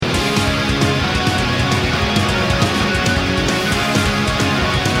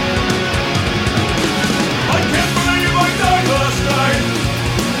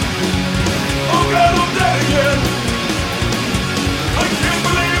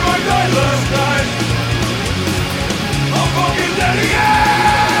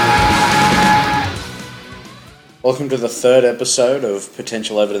Welcome to the third episode of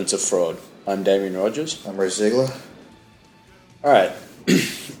Potential Evidence of Fraud. I'm Damien Rogers. I'm Ray Ziegler. Alright.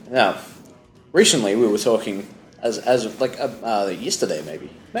 Now, recently we were talking, as yesterday maybe.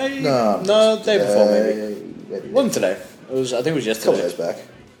 No, the day before maybe. It wasn't today. I think it was yesterday. A couple days back.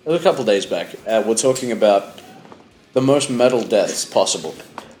 It was a couple days back. We're talking about the most metal deaths possible.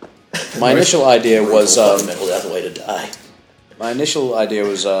 My initial idea was... metal death, way to die. My initial idea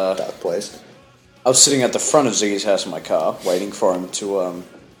was... Dark place. I was sitting at the front of Ziggy's house in my car, waiting for him to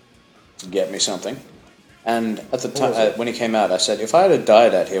get me something. And at the time, when he came out, I said, "If I had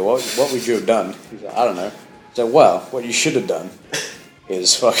died out here, what would you have done?" He's like, "I don't know." I said, "Well, what you should have done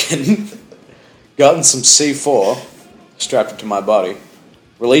is fucking gotten some C4, strapped it to my body,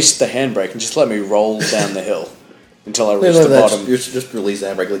 released the handbrake, and just let me roll down the hill until I reached the bottom." You just release the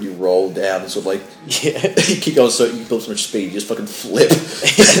handbrake, let you roll down, and sort of like Yeah, you keep going so you build so much speed, you just fucking flip, and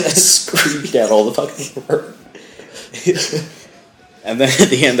scream down all the fucking road. And then at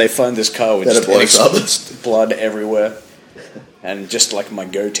the end, they find this car with just blood everywhere, and just like my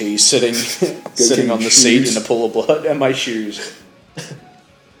goatee sitting on the seat in a pool of blood, and my shoes,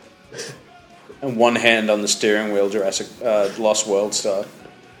 and one hand on the steering wheel, Jurassic Lost World style,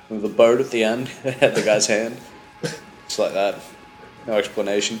 with the boat at the end had the guy's hand, just like that, no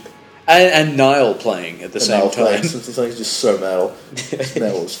explanation, and Nile playing at the same time. It's like just so metal.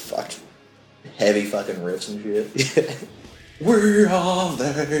 Metal is fucked. Heavy fucking riffs and shit. Yeah. Where are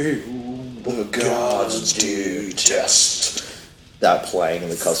they whom the gods do test? That playing in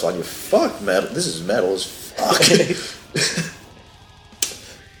the console, you fuck metal. This is metal as fuck.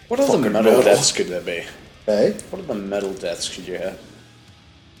 What other metal deaths could there be? Hey? What other metal deaths could you have?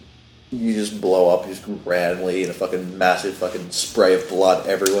 You just blow up just randomly in a fucking massive fucking spray of blood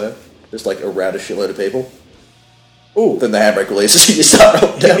everywhere. Just like around a shitload of people. Ooh. Then the handbrake releases and you start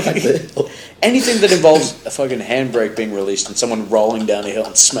up down like the hill. Anything that involves a fucking handbrake being released and someone rolling down a hill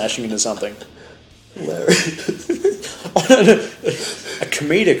and smashing into something. Hilarious. A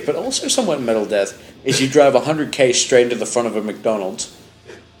comedic, but also somewhat metal death, is you drive 100k straight into the front of a McDonald's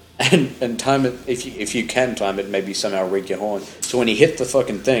and time it, if you can time it, maybe somehow rig your horn. So when you hit the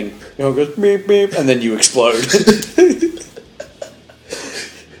fucking thing, you know, it goes beep beep, and then you explode.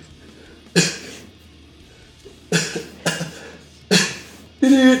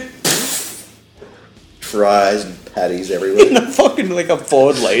 Fries and patties everywhere. In a fucking like a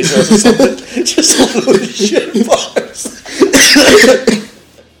Ford Laser or something. Just all those shit bars.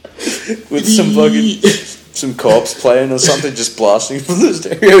 With some corpse playing or something, just blasting from the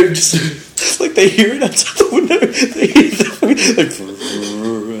stereo. Just like they hear it outside the window. They hear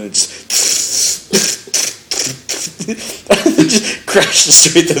it just crashes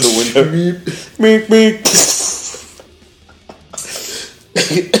straight through the window. Meep.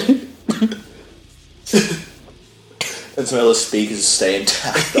 And some other speakers stay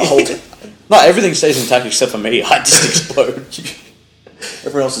intact the whole time. No, everything stays intact except for me. I just explode.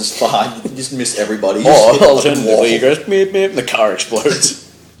 Everyone else is fine. You just miss everybody. Or alternatively, you go meep meep, and the car explodes.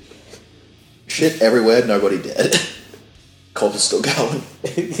 Shit everywhere, nobody dead. Corpse is still going.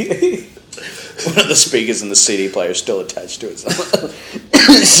 One of the speakers in the CD player is still attached to it.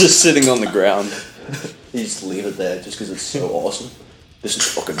 It's just sitting on the ground. You just leave it there just because it's so awesome. This is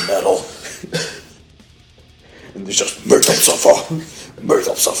fucking metal. And there's just metal suffer.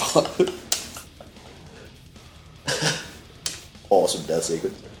 Awesome death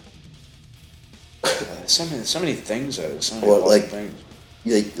sequence. So many things though. So many Well, awesome like- things.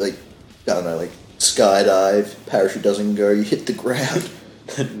 You like I don't know, like skydive, parachute doesn't go, you hit the ground.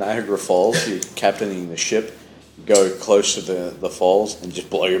 Niagara Falls, you're captaining the ship, go close to the falls and just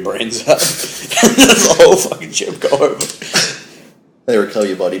blow your brains out. And the whole fucking ship go over. They recover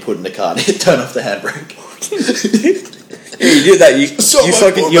your body, put it in the car, turn off the handbrake. Yeah, you do that. You much more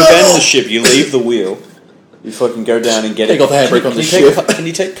abandon metal. the ship. You leave the wheel. You fucking go down and get Take it. off the handbrake on the ship. Can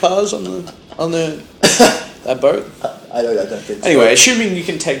you take cars on the that boat? I don't think so. Anyway, assuming you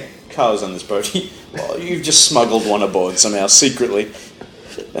can take cars on this boat, you've just smuggled one aboard somehow secretly.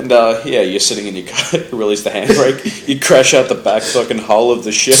 And you're sitting in your car. You release the handbrake. You crash out the back fucking hull of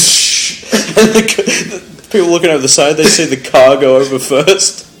the ship. And the people looking over the side, they see the car go over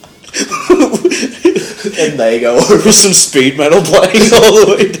first. And they go over. With some speed metal playing all the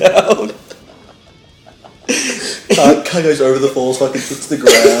way down. Car goes over the falls, fucking hits the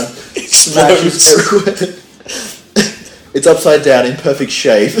ground, smashes everywhere. It's upside down in perfect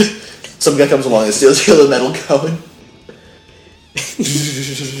shape. Some guy comes along and steals the other metal going.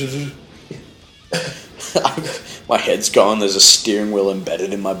 My head's gone, there's a steering wheel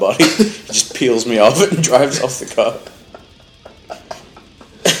embedded in my body. He just peels me off it and drives off the car.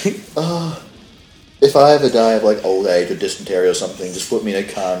 If I ever die of like old age or dysentery or something, just put me in a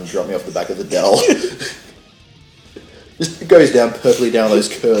car and drop me off the back of the Dell. Just goes down perfectly down those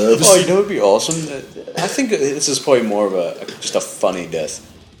curves. Oh, you know what would be awesome? I think this is probably more of just a funny death.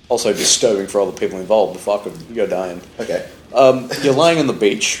 Also disturbing for all the people involved. Fuck, you're dying. Okay. You're lying on the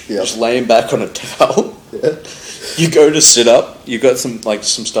beach, Yep. just laying back on a towel. Yeah. You go to sit up. You got some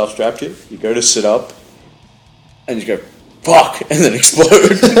stuff strapped to you. You go to sit up, and you go, "Fuck!" and then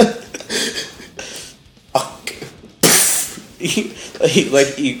explode.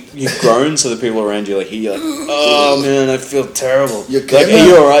 you groan so the people around you hear oh man, I feel terrible. You are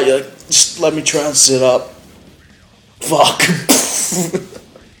you alright? You're like, just let me try and sit up. Fuck.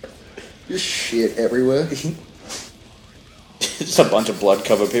 Just shit everywhere. Just a bunch of blood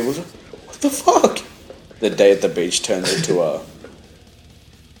covered people. What the fuck? The day at the beach turns into a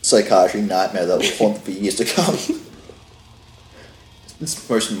psychiatry nightmare that will haunt for years to come. It's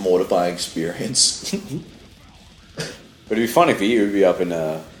the most mortifying experience. But it'd be funny for you to be up in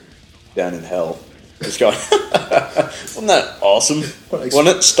down in hell. Just going, wasn't that awesome? Wasn't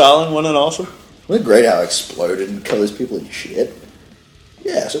it, Stalin? Wasn't it awesome? Wasn't it great how it exploded and cut those people in shit?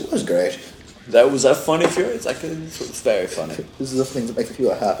 Yes, it was great. Was that funny for you? It's it's very funny. This is the things that make me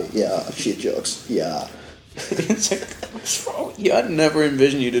feel happy. Yeah, shit jokes. Yeah. It's like, what's wrong with you? I'd never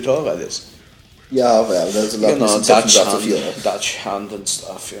envisioned you to talk about this. Yeah, well, there's a lot of misconceptions about the feeling. Dutch hand and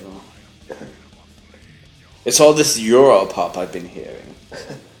stuff, you know. It's all this Europop I've been hearing.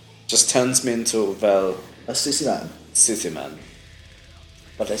 Just turns me into, well... a sissy man. Sissy man.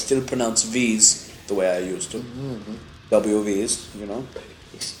 But I still pronounce V's the way I used to. Mm-hmm. WV's, you know.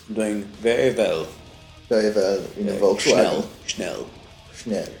 Doing very well. Very well in the Volkswagen. Schnell.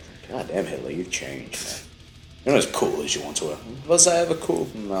 God damn, Hitler, you've changed, man. You're not as cool as you once were. Was I ever cool?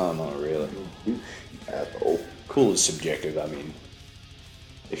 No, not really. Asshole. Cool is subjective, I mean.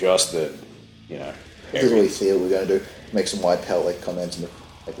 If you ask the, you know... This is what we feel we're going to do. Make some white power comments in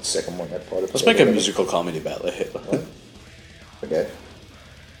the second one. That part of Let's make a musical comedy about Hitler. What? Okay.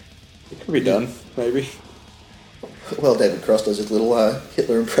 It could be done, maybe. Well, David Cross does his little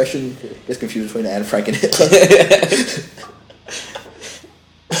Hitler impression. Gets confused between Anne Frank and Hitler.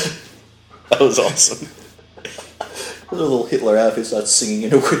 That was awesome. A little Hitler outfit starts singing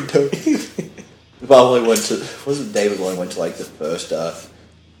in a window. David only went to like the first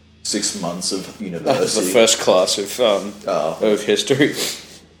 6 months of university. The first class of history.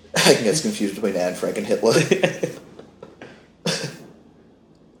 I can get confused between Anne Frank and Hitler.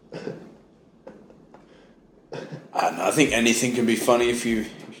 I think anything can be funny if you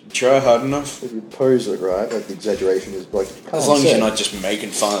try hard enough. If you pose it right, like the exaggeration is like... As long as you're not just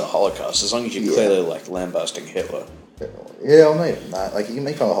making fun of the Holocaust, as long as you're clearly lambasting Hitler. Yeah, well, not even that. Like, you can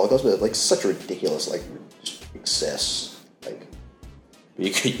make fun of the Holocaust, but like such ridiculous, excess. Like,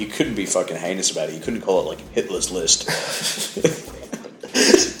 you couldn't be fucking heinous about it. You couldn't call it Hitler's List.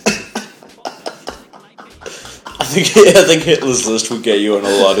 I think Hitler's List would get you in a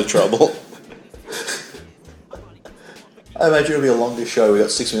lot of trouble. I imagine it'll be a longer show. We got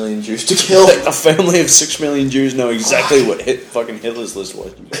 6 million Jews to kill. A family of 6 million Jews know exactly what fucking Hitler's List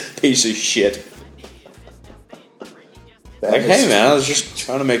was. You piece of shit. Hey man, I was just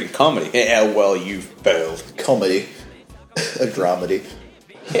trying to make a comedy. Yeah, well, you failed. Comedy. A dramedy.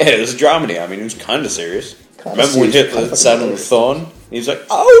 Yeah, it was a dramedy. I mean, it was kind of serious. Remember when Hitler sat on the thorn? He was like,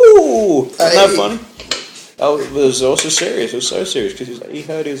 "Oh, isn't that funny?" Oh, it was also serious. It was so serious because he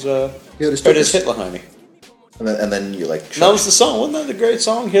heard his Hitler Heine. And then you like... That was the song. Wasn't that the great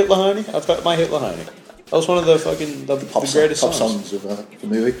song, Hitler Heine? I've got my Hitler Heine. That was one of the fucking the greatest pop songs of the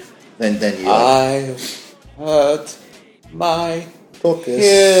movie. Then you I've heard my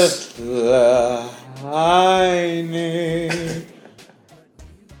focus. Hitler Heine.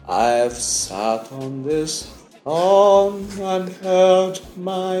 I've sat on this thorn and heard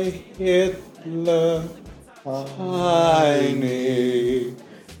my Hitler Heine.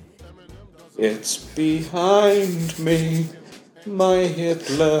 It's behind me, my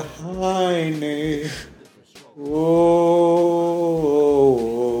Hitler Heine. Oh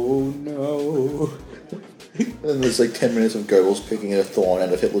no. And there's 10 minutes of Goebbels picking a thorn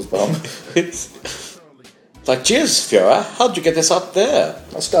out of Hitler's bum. It's like, cheers, Führer, how'd you get this up there?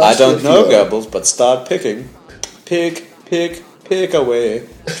 I don't know, Goebbels, but start picking. Pick away.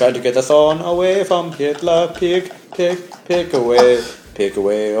 Try to get the thorn away from Hitler. Pick away. Pick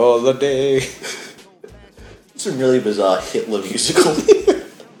away all the day. It's a really bizarre Hitler musical.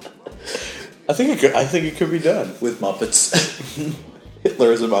 I think it could be done with Muppets.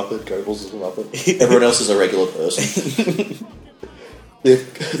 Hitler is a Muppet, Goebbels is a Muppet. Everyone else is a regular person. The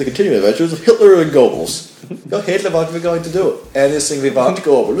continuing adventures of Hitler and Goebbels. Go Hitler, what we're going to do? Anything we want,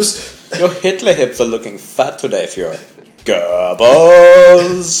 Goebbels. Your Hitler hips are looking fat today, Fuhrer.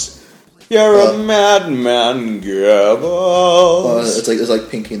 Goebbels! You're a madman, Goebbels! It's like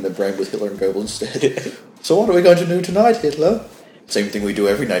Pinky in the Brain with Hitler and Goebbels instead. So what are we going to do tonight, Hitler? Same thing we do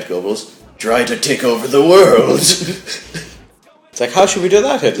every night, Goebbels. Try to take over the world. It's like, how should we do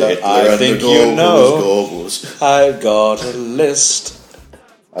that, Hitler? I think you know. I've got a list.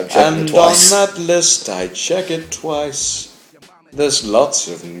 I've checked it twice. On that list, I check it twice. There's lots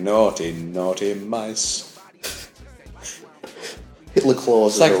of naughty, naughty mice. Hitler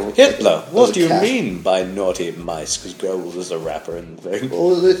claws. It's like, Hitler, what do you mean by naughty mice? Because Goebbels is a rapper and the thing.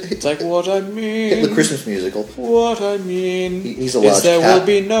 Well, it's like, what I mean. Hitler Christmas musical. What I mean he's a large is there cat. will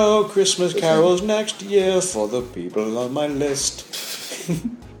be no Christmas carols next year for the people on my list.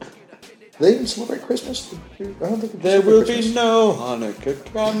 They even celebrate Christmas? I don't think there will be no Hanukkah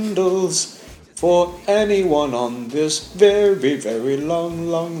candles for anyone on this very, very long,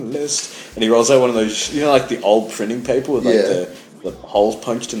 long list. And he rolls out one of those, like the old printing paper with like the holes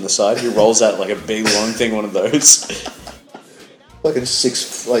punched in the side. He rolls out like a big long thing, one of those. Like in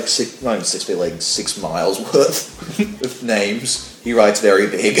 6 miles worth of names. He writes very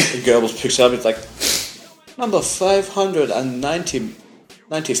big. And Goebbels picks up, it's like, number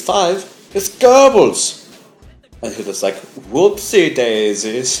 595 is Goebbels. And Hitler's like, whoopsie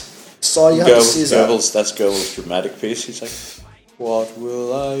daisies. Sorry, you have to scissor. That's Goebbels' dramatic piece. He's like, what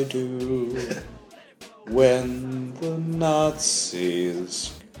will I do when the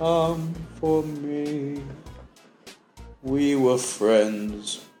Nazis come for me? We were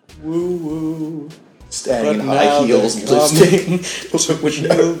friends, woo woo. Standing in high heels and lipstick. To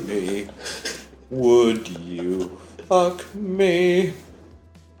kill me. Would you fuck me?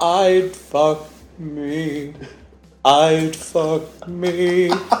 I'd fuck me. I'd fuck me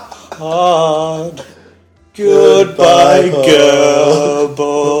hard. Goodbye, Goebbels.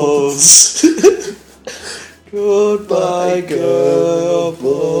 Goodbye, Goebbels.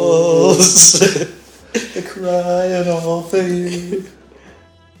 Crying all for you.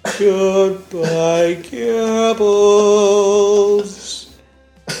 Goodbye, Goebbels.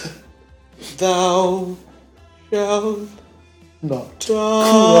 Thou shalt Not die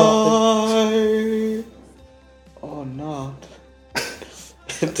or not.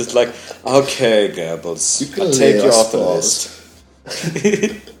 Just like, okay, Goebbels, I'll take you off the list.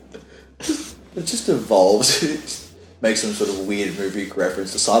 It just evolves. It makes some sort of weird movie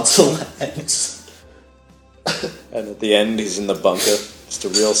reference to Silence of the Lambs. And at the end, he's in the bunker. Just a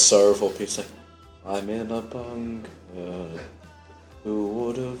real sorrowful piece. Like, I'm in a bunker. Who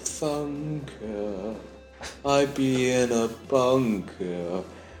would have thunk? I'd be in a bunker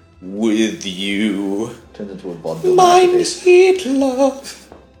with you. Turns into a vaudeville. Mein Hitler,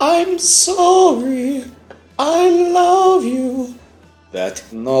 I'm sorry. I love you.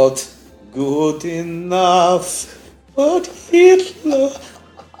 That's not good enough. But Hitler,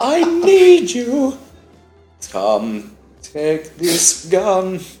 I need you. Come, take this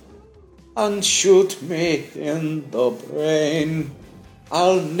gun and shoot me in the brain.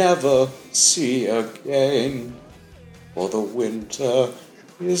 I'll never see again, for the winter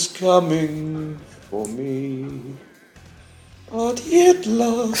is coming for me. But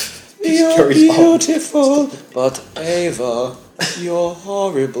Hitler, you're beautiful, but Ava, you're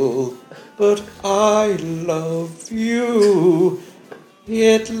horrible, but I love you.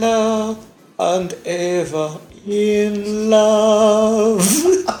 Hitler and Eva in love.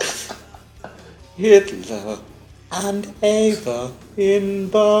 Hitler and Ava in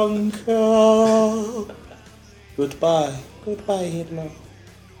bunker. Goodbye, goodbye, Hitler.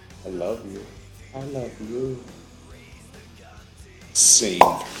 I love you. I love you. Scene.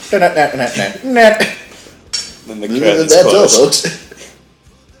 Then the curtains That's all, close. folks.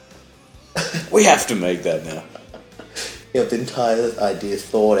 We have to make that now. You have the entire idea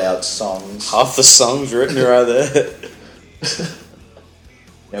thought out songs. Half the songs written right there.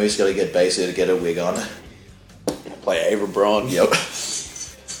 Now he's got to get Basie to get a wig on. Play Ava Braun. Yep.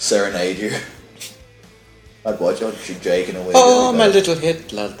 Serenade you. I'd watch on Jake in a wig. Oh, my little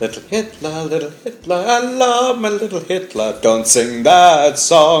Hitler, little Hitler, little Hitler. I love my little Hitler. Don't sing that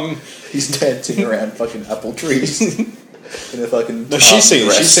song. He's dancing around fucking apple trees. In a fucking. No, she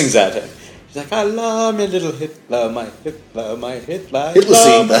sings at him. She's like, I love my little Hitler, my Hitler, my Hitler. Hitler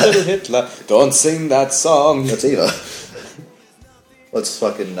sing that. Little Hitler. Don't sing that song. That's Eva. Let's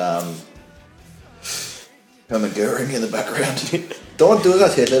fucking Hermann Goering in the background. Don't do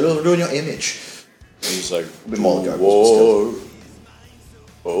that, Hitler. It'll ruin your image. He's like, More war,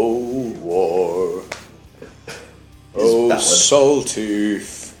 war, oh ballad. salty,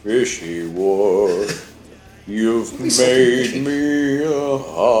 fishy war. You've made me a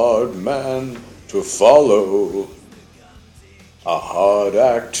hard man to follow, a hard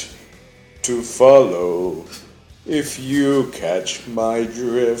act to follow. If you catch my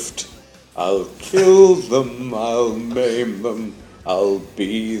drift, I'll kill them, I'll maim them, I'll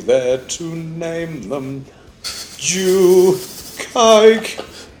be there to name them. Jew kike.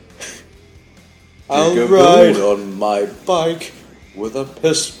 I'll ride on my bike with a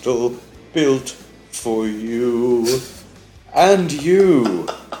pistol built for you. And you.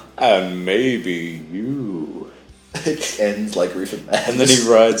 And maybe you. It ends like Roof and Man. And then he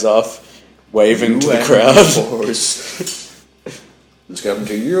rides off, waving to the crowd. It's coming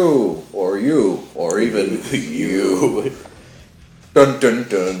to you, or even you. Dun dun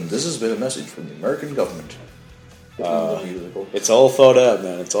dun. This has been a message from the American government. It's all thought out,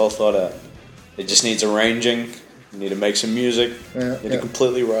 man. It's all thought out. It just needs arranging. You need to make some music. You need to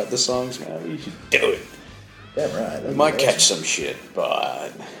completely write the songs, man. You should do it. Damn right. You might catch some shit,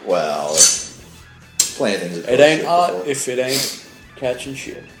 but... Well, plenty of things. It ain't art if it ain't catching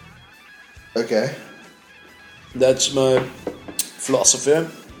shit. Okay. That's my philosophy.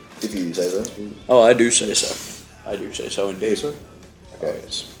 If you say so. Oh, I do say so. I do say so indeed. So? Okay. Oh,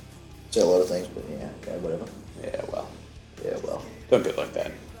 yes. Say a lot of things, but yeah, okay, whatever. Yeah, well. Yeah, well. Don't be like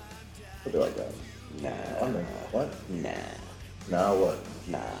that. Don't be like that. Nah. What? Nah. Nah, what?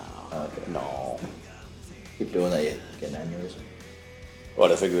 Nah. Okay. No. Keep doing that, you get an aneurysm.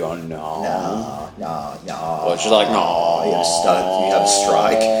 What if we go on? No. No. Well, she's like, no. You have a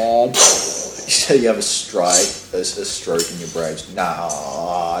strike. You say you have a strike, a stroke in your brain.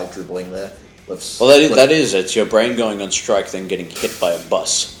 Nah, dribbling there. Well, that is. It's your brain going on strike, then getting hit by a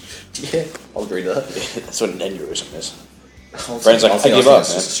bus. Yeah, I'll agree to that. That's what an aneurysm is. Brain's like, I give up, it's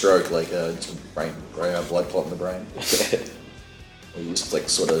man. just a stroke, like just a brain blood clot in the brain. Or you just like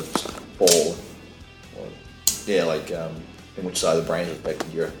sort of fall. Or, yeah, like in which side of the brain is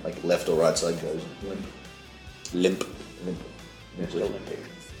affected, your like left or right side goes limp.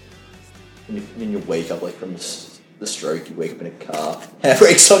 When you wake up like from the stroke, you wake up in a car.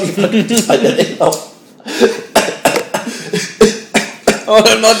 Handbrake's on, you fucking tighten it up. Oh,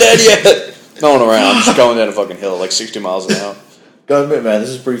 I'm not dead yet. No one around. I'm just going down a fucking hill at like 60 miles an hour. Go admit, man, this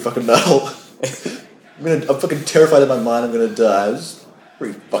is pretty fucking metal. I'm fucking terrified in my mind I'm gonna die. This is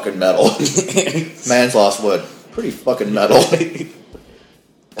pretty fucking metal. Man's last word. Pretty fucking metal.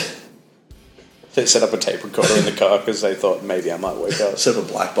 They set up a tape recorder in the car because they thought maybe I might wake up. Set up a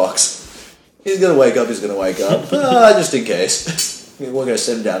black box. He's gonna wake up, just in case. We're gonna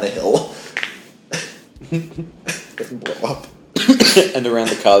send him down a hill. Get him blow up. And around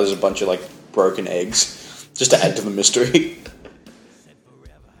the car there's a bunch of like broken eggs, just to add to the mystery.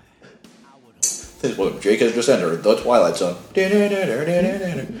 Well, Jake has just entered the Twilight Zone.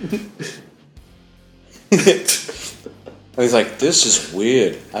 He's like, this is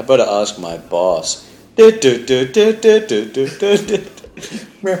weird. I better ask my boss.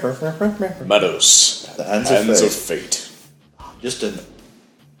 Meadows. The Hands of Fate. Just an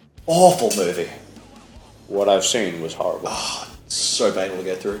awful movie. What I've seen was horrible. Oh, it's so painful to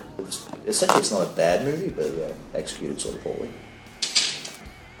get through. Essentially, it's not a bad movie, but executed sort of poorly.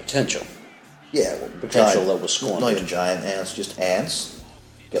 Potential. Yeah, well, Potential that was squandered. Not even giant ants, just ants.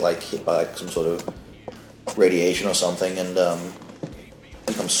 Get like hit by like some sort of radiation or something and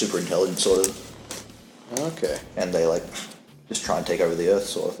become super intelligent, sort of. Okay. And they like just try and take over the Earth,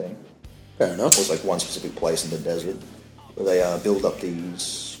 sort of thing. Fair enough. There's like one specific place in the desert where they build up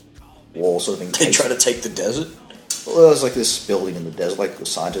these walls, sort of thing. They try to take the desert? Well, there's like this building in the desert, like the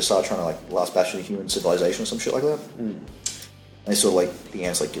scientists are trying to like last bastion of human civilization or some shit like that. And they sort of like the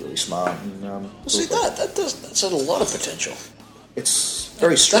ants like get really smart. And, see that's a lot of potential. It's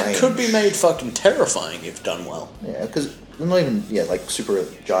very strange. That could be made fucking terrifying if done well. Yeah, because they're not even like super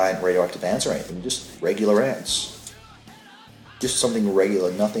giant radioactive ants or anything. Just regular ants. Just something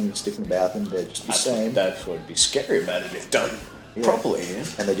regular. Nothing's different about them. They're just the same. That's what would be scary about it if done properly. Yeah.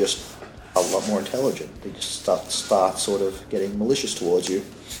 And they're just a lot more intelligent. They just start sort of getting malicious towards you.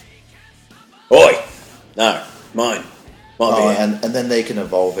 Oi! No, mine. And then they can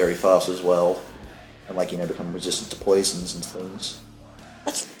evolve very fast as well. And become resistant to poisons and things.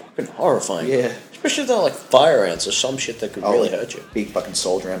 That's fucking horrifying. Yeah. Especially if they're like fire ants or some shit that could really hurt you. Big fucking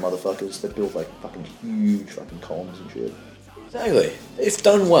soldier ant motherfuckers. They build like fucking huge fucking columns and shit. Exactly. If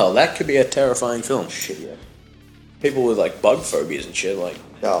done well, that could be a terrifying film. Shit, yeah. People with like bug phobias and shit, like.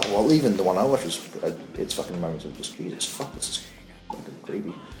 Oh, well, even the one I watched was. It's fucking moments of just, Jesus, fuck, this is fucking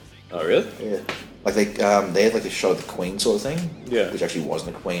creepy. Oh, really? Yeah. Like they had like a show of the Queen sort of thing. Yeah. Which actually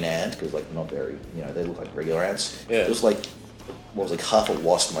wasn't a queen ant because like not very, they look like regular ants. Yeah. It was like what was like half a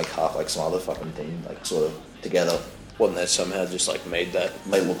wasp, like half like some other fucking thing, like sort of together. Wasn't that somehow just like made that?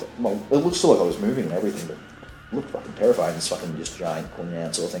 And they looked, well, it looked still like I was moving and everything, but it looked fucking terrifying. This fucking just giant Queen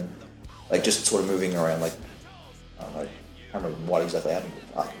Ant sort of thing, like just sort of moving around, like I don't know, I can't remember what exactly happened.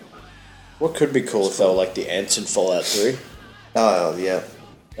 What could be cool if they were like the ants in Fallout 3? Oh yeah,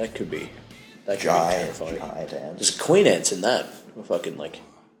 That could be. That could giant, be terrifying. giant ants. There's queen ants in that. Were fucking like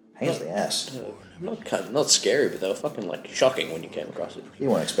Hangs the ass. not scary, but they were fucking like shocking when you came across it. You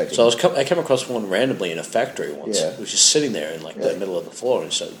weren't expecting. So I came across one randomly in a factory once. Yeah. It was just sitting there in like the middle of the floor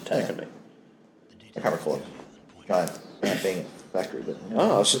and started attacking me. I can't recall it. Giant ant being in the factory, but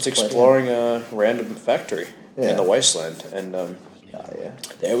Oh, I was just exploring a random factory Yeah. in the wasteland, and yeah,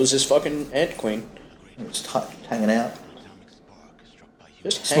 there was this fucking ant queen just hanging out,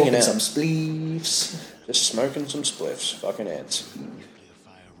 just smoking hanging out, some spleefs. just smoking some spliffs. Fucking ants.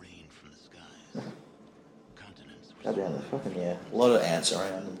 Goddamn, fucking yeah, a lot of ants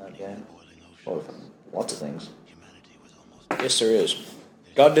around in that game. Lots of things. Yes, there is.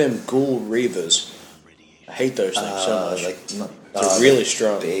 Goddamn ghoul reavers. I hate those things so much. They're really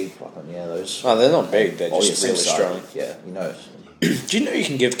strong. Big fucking yeah, those. Oh, they're not big. They're Oh, just yeah, really strong. Yeah, you know. Do you know you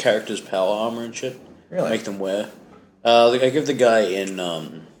can give characters power armor and shit? Really? Make them wear. I give the guy in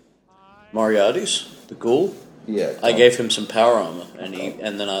Moriarty's, the ghoul. Yeah. I gave him some power armor, and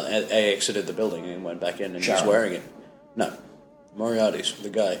then I exited the building and went back in, and Sharon. he's wearing it. No, Moriarty's the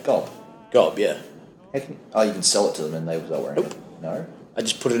guy. Gob. Yeah. You can sell it to them and they were wearing it. No. I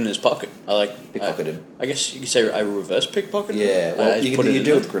just put it in his pocket. I like Pickpocket him. I guess you could say I reverse pickpocket. Yeah. Well, I you put do in it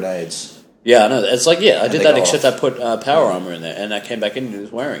there. with grenades. Yeah, I know. It's like I And did they that, go except off. I put power armor in there, and I came back in and he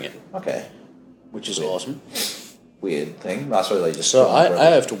was wearing it, Okay. which is Sweet. awesome. Weird thing. I suppose they just. So put on I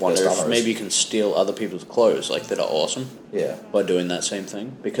have to first wonder if armors. maybe you can steal other people's clothes, like that are awesome, Yeah. by doing that same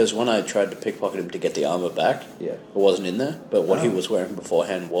thing. Because when I tried to pickpocket him to get the armor back, Yeah. it wasn't in there. But what he Oh. was wearing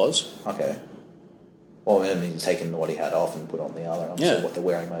beforehand was. Okay. Well, I mean, he's taken what he had off and put on the other. I'm Yeah. sure what they're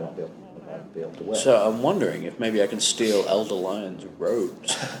wearing may not be able to wear. So I'm wondering if maybe I can steal Elder Lion's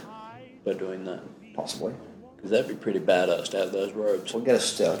robes by doing that. Possibly. Because that'd be pretty badass to have those robes. We'll get a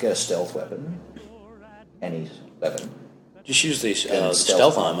stealth weapon. Any weapon. Just use these And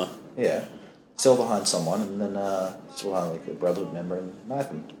stealth armor. Yeah. Steal behind someone and then steal behind like a brotherhood member and knife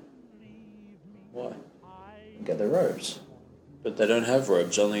them. Why? And get their robes. But they don't have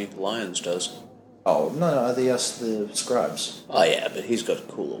robes. Only Lions does. Oh, no, the scribes. Oh yeah, but he's got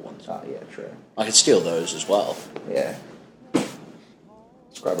cooler ones. Ah, yeah, true. I could steal those as well. Yeah.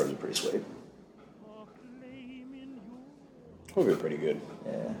 Scribe robes are pretty sweet. Would be pretty good.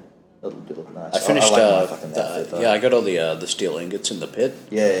 Yeah. That'll look nice. I finished. I like my fucking outfit, though. I got all the steel ingots in the pit.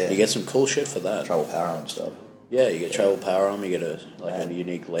 Yeah. You get some cool shit for that. Travel power and stuff. Yeah, you get travel power armor. You get a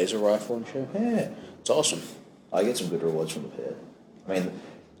unique laser rifle and shit. Yeah. It's awesome. I get some good rewards from the pit. I mean,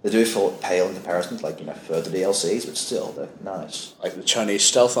 they do feel pale in comparison to, like, further DLCs, but still, they're nice. Like the Chinese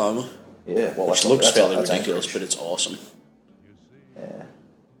stealth armor, Yeah, well, which that's looks fairly that's ridiculous, Anchorage. but it's awesome. Yeah.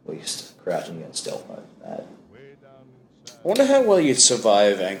 Well, you're crouching against stealth mode. Bad. I wonder how well you'd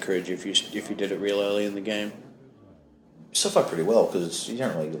survive Anchorage if you did it real early in the game. You survive pretty well, because you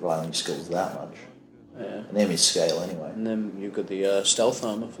don't really rely on your skills that much. Yeah. And the enemies scale anyway. And then you've got the stealth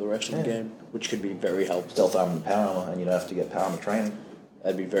armor for the rest of the Yeah. game, which could be very helpful. Stealth armor and power armor, and you don't have to get power armor training.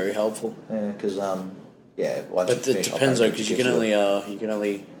 That'd be very helpful. Yeah, because, once But you it finish depends though, operating, because it you can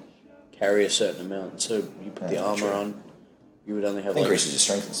only carry a certain amount. So you put the Yeah, armor true. on, you would only have It increases your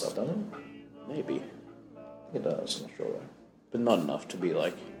strength and stuff, doesn't it? maybe, I think it does, I'm not sure. but not enough to be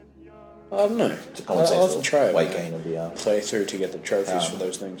like. I don't know. To compensate I'll have for to try it. weight gain of the Play through to get the trophies for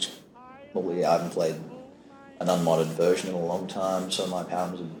those things. Well, yeah, I haven't played an unmodded version in a long time, so my power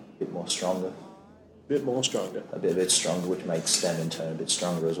armor's a bit more stronger. A bit more stronger. A bit stronger, which makes them in turn a bit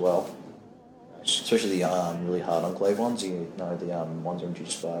stronger as well. Especially the really hard Enclave ones, the ones that are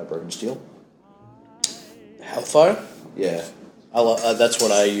introduced by Broken Steel. Hellfire. Yeah. That's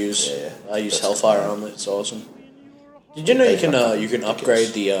what I use. Yeah, I use that's Hellfire good. armor. It's awesome. Did you know you can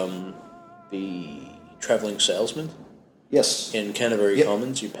upgrade the traveling salesman Yes. in Canterbury Yep.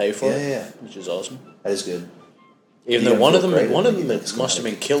 Commons? You pay for it, Yeah. which is awesome. That is good. Even You though don't one of feel them great, must have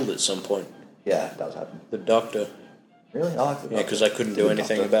been killed at some point. Yeah, it does happen. The doctor. Really? I like the Yeah, because I couldn't do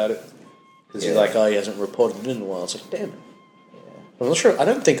anything about it. Because he's Yeah. like, oh, he hasn't reported it in a while. It's like, damn it. I'm not sure. I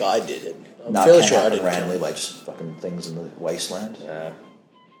don't think I did it. I'm No, fairly it can sure I happen didn't. randomly, like just fucking things in the wasteland. Yeah.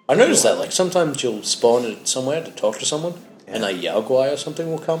 I noticed that, like, sometimes you'll spawn at somewhere to talk to someone, and a Yaogwai or something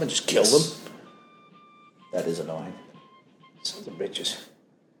will come and just kill them. That is annoying. Sons of bitches.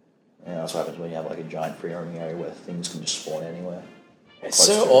 Yeah, that's what happens when you have like a giant free roaming area where things can just spawn anywhere.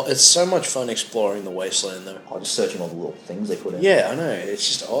 It's so much fun exploring the wasteland, though. I'm just searching all the little things they put in. Yeah, I know. It's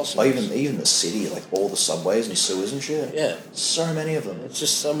just awesome. Like even the city, like all the subways and sewers and shit. Yeah. So many of them. It's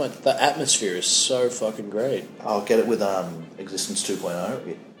just so much. The atmosphere is so fucking great. I'll get it with Existence 2.0.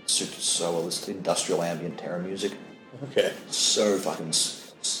 It suits so well. This industrial ambient terror music. Okay. So fucking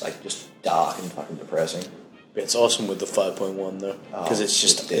like just dark and fucking depressing. It's awesome with the 5.1 though, because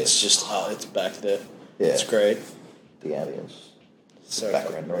it's back there. Yeah. It's great. The ambience. So The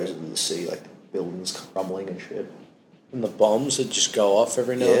background noises of the city, like the buildings crumbling and shit. And the bombs that just go off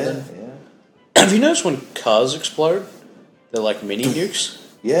every now and then. Yeah. Have you noticed when cars explode, they're like mini nukes?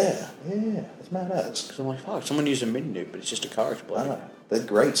 Yeah. It's mad ass. Because I'm like, fuck, someone used a mini nuke, but it's just a car I exploding. know. They're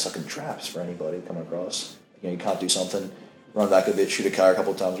great sucking traps for anybody coming across. You can't do something, run back a bit, shoot a car a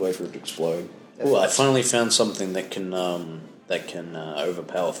couple of times, wait for it to explode. Oh, I finally found something that can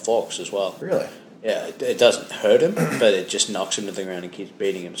overpower Fox as well. Really? Yeah, it doesn't hurt him, but it just knocks him to the ground and keeps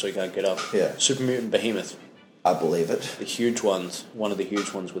beating him so he can't get up. Yeah. Super Mutant Behemoth. I believe it. The huge ones. One of the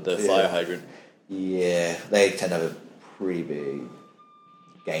huge ones with the Yeah. fire hydrant. Yeah, they tend to have a pretty big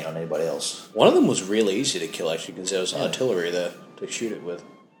gain on anybody else. One of them was really easy to kill, actually, because there was artillery there to shoot it with.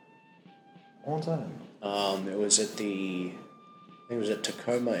 One time. It was at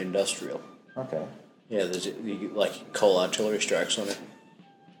Tacoma Industrial. Okay. Yeah, there's like coal artillery strikes on it.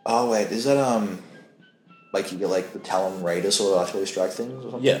 Oh wait, is that like you get like the Talon Raider sort of artillery strike things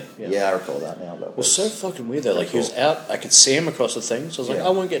or something? Yeah. I recall that now. It was so fucking weird though. Like he was out, I could see him across the thing, so I was like, Yeah. I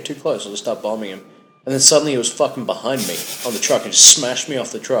won't get too close. I'll just start bombing him. And then suddenly he was fucking behind me on the truck and just smashed me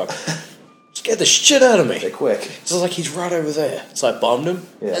off the truck. Scared the shit out of me. They're quick. So I was like, he's right over there. So I bombed him,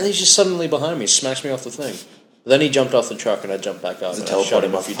 Yeah. and he's just suddenly behind me, smashed me off the thing. But then he jumped off the truck, and I jumped back up, and I shot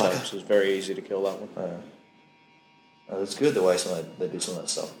him a few times. It was very easy to kill that one. It's good the way they do some of that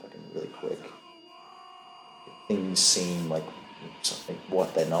stuff fucking really quick. Things seem like something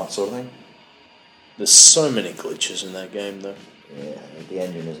what they're not sort of thing. There's so many glitches in that game, though. Yeah, the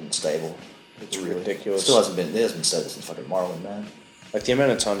engine isn't stable. It's ridiculous. Still hasn't been said since fucking Morrowind, man. Like the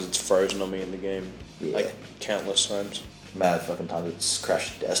amount of times it's frozen on me in the game, Yeah. like countless times. Mad fucking times it's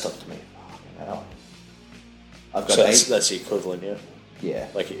crashed the desktop to me. Fucking hell. I've got So 8. that's the equivalent, yeah. Yeah,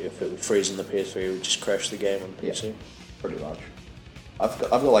 Like if it would freeze in the PS3, it would just crash the game on PC. pretty much. I've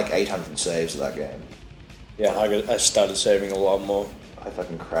got like 800 saves of that game. Yeah, I started saving a lot more. I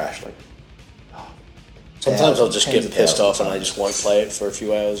fucking crashed like. Sometimes I'll just tens get of pissed off thousands and I of just won't play it for a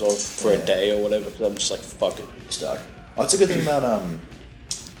few hours or for a Yeah. day or whatever because I'm just like, fuck it. Stuck. Oh, it's a good thing about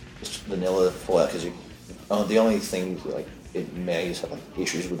just vanilla Fallout because the only thing like it may just have like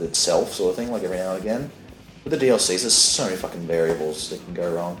issues with itself sort of thing like every now and again. With the DLCs, there's so many fucking variables that can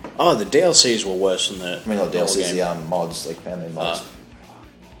go wrong. Oh, the DLCs were worse than the I mean, not normal DLCs, game. the mods, like family mods.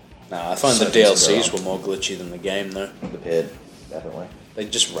 Nah, I find So the things can go DLCs wrong. were more glitchy than the game though. The PID, definitely. They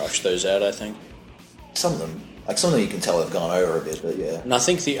just rushed those out, I think. Some of them you can tell have gone over a bit, but yeah. And I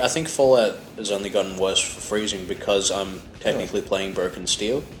think Fallout has only gotten worse for freezing because I'm technically playing Broken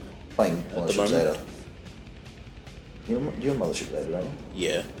Steel. Playing the Mothership moment. Zeta. You're Mothership Zeta, right?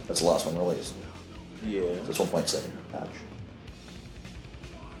 Yeah. That's the last one released. Yeah. So it's 1.7 patch.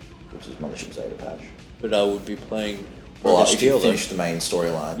 Which is Mothership Zeta patch. But I would be playing Well, Broken if Steel you though. finish the main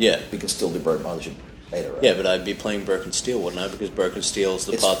storyline, Yeah. we can still do Broken Mothership Zeta, right? Yeah, but I'd be playing Broken Steel, wouldn't I? Because Broken Steel is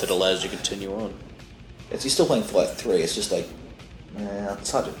the It's- part that allows you to continue on. You're still playing Fallout 3, it's just like,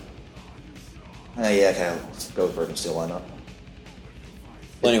 it's hard to... yeah, okay, let's go with Broken Steel, why not?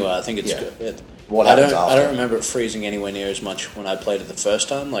 Well, anyway, I think it's Yeah. good. What I don't. happens I after? don't remember it freezing anywhere near as much when I played it the first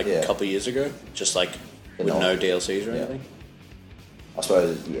time, like Yeah. a couple of years ago. Just like with No. no DLCs or Yeah. anything. I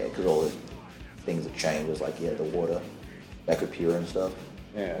suppose, yeah, because all the things that change was like, the water, Pure and stuff.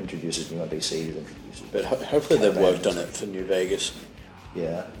 Yeah. Introduces new NPCs, introduces... But hopefully they've worked on campaigns. it for New Vegas.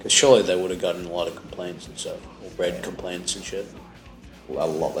 Yeah, Because surely they would have gotten a lot of complaints and stuff, or red complaints and shit. a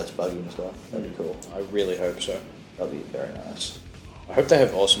lot less buggy and stuff. That'd be cool. I really hope so. That'd be very nice. I hope they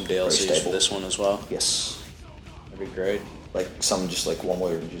have awesome DLCs for stable. this one as well. Yes. That'd be great. Like some just like one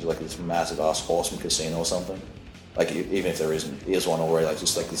where it's like this massive ass horseman casino or something. Like even if there is one already, like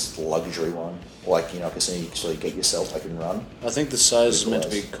just like this luxury one, or like a casino you can actually get yourself like and run. I think the size is meant to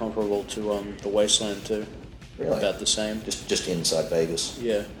be Visualize. comparable to the Wasteland too. Really? About the same. Just inside Vegas.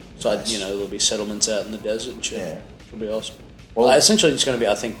 Yeah. So Nice. there'll be settlements out in the desert and shit. Yeah. It'll be awesome. Well- Essentially, it's going to be,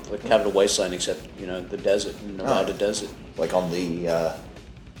 I think, like Capital Wasteland, except the desert, Nevada Oh. desert. Like on the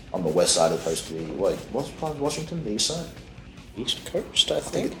west side opposed to the what's part of Washington, the east side? East Coast, I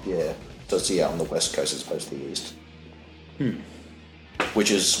think. Yeah. So it's on the west coast as opposed to the east.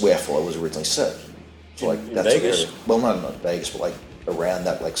 Which is where Fallout was originally set. So like In that's Vegas? area. Well, not Vegas, but like around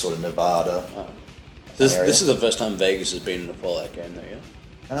that like sort of Nevada. This is the first time Vegas has been in a Fallout game, though,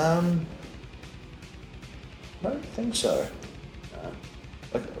 yeah? I don't think so.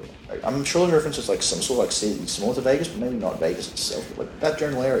 Like, I'm sure the reference is like some sort of like city similar to Vegas, but maybe not Vegas itself. But like that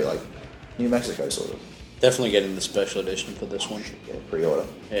general area, like New Mexico, sort of. Definitely getting the special edition for this one. Yeah, pre-order.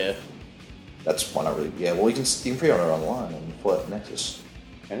 Yeah. That's one I really. Yeah, well, you can pre-order online on Fallout Nexus.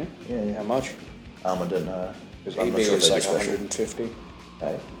 Can you? Yeah. How much? I don't know. Because I'm EB not sure if is they like do special. 150.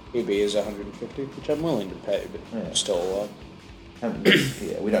 Hey. EB is 150, which I'm willing to pay, but Yeah. still a lot.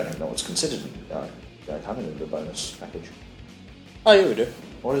 Yeah, we don't know what's considered coming in the bonus package. Oh, yeah, we do.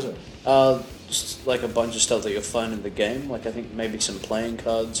 What is it? Just like a bunch of stuff that you'll find in the game. Like I think maybe some playing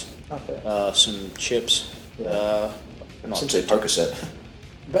cards, Okay. some chips. Yeah. Not Essentially a poker set.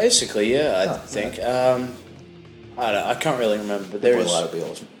 Basically, yeah, I Oh, think. yeah. I don't. I can't really remember, but there is. That'd be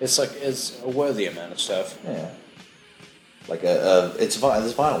awesome. It's a worthy amount of stuff. Yeah. Like there's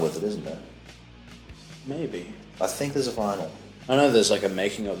vinyl with it, isn't there? Maybe. I think there's a vinyl. I know there's like a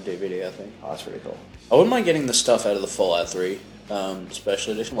making of DVD. I think. Oh, that's pretty cool. I wouldn't mind getting the stuff out of the Fallout 3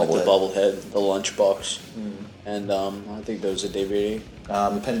 special edition, like the bobblehead, the lunchbox, and I think there was a DVD.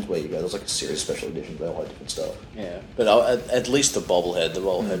 Depends where you go. There's like a series of special editions. They all have different stuff. Yeah, but at least the bobblehead. The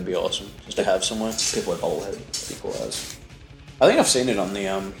bobblehead would be awesome just to have somewhere. People have bobblehead. People has. I think I've seen it on the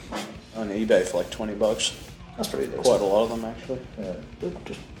on eBay for like $20. That's pretty decent. Quite a lot of them actually. Yeah,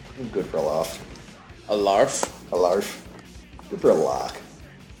 just good for a laugh. A larf. A larf. Good for a lark.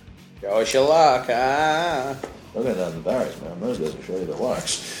 Yo, shalak, ah. Looking down the barracks, man. Those guys will show you the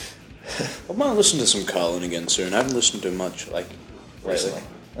larks. I might listen to some Carlin again soon. I haven't listened to much like lately. Recently.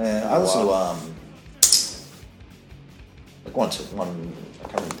 Yeah, I listened to like one. I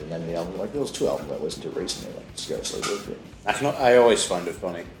can't remember the name of the album. Like there was two albums I listened to recently. Like seriously, good. I always find it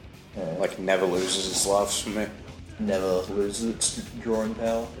funny. Yeah. Like never loses its laughs for me. Never loses its drawing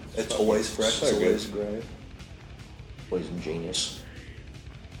power. It's always fresh. So it's good. always great. Always ingenious.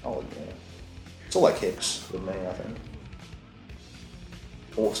 Oh yeah. It's all like Hicks with me, I think.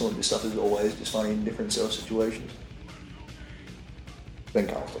 Or some of his stuff is always just funny in different sort of situations. Ben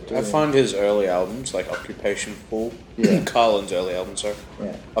Carlton too. I find his early albums, like Occupation Full, Yeah. Carlin's early albums, sorry.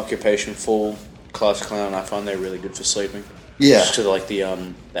 Yeah. Occupation Full, Class Clown, I find they're really good for sleeping. Yeah. Just to like the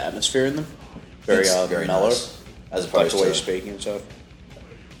atmosphere in them. Very, It's very mellow. nice. As Like opposed the way to you're speaking and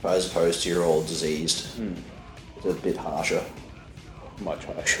stuff. your all diseased. It's a bit harsher. Much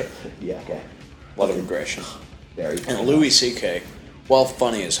harsher. Yeah, okay. A lot of aggression. Very And Louis C.K., while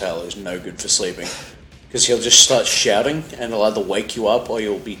funny as hell, is no good for sleeping. Because he'll just start shouting and it'll either wake you up or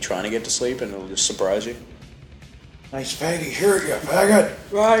you'll be trying to get to sleep and it'll just surprise you. Nice faggy, here you faggot!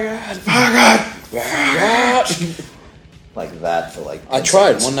 Faggot! Faggot! Faggot! Like that for like 10 I tried.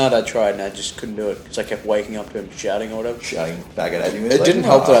 seconds. One night I tried and I just couldned do it because I kept waking up to him shouting or whatever. Shouting faggot at you. It didn't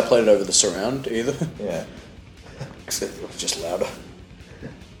help that I played it over the surround either. Yeah. Except it was just louder.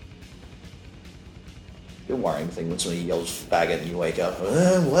 The worrying thing when somebody yells faggot and you wake up.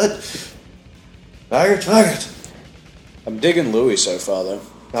 What? Faggot, faggot! I'm digging Louis so far though.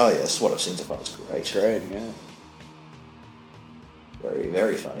 Oh yes, what I've seen so far is great. Great, yeah. Very,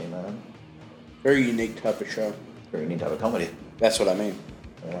 very funny, man. Very unique type of show. Very neat to have a comedy. That's what I mean.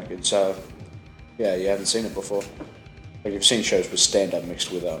 Yeah. Like it's yeah, you haven't seen it before. Like you've seen shows with stand up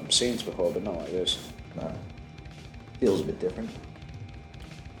mixed with scenes before, but not like this. No. Feels a bit different.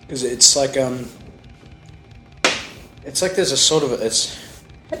 Because it's like there's a sort of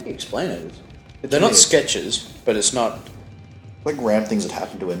how do you explain it? They're not weird. sketches, but it's not. Like random things that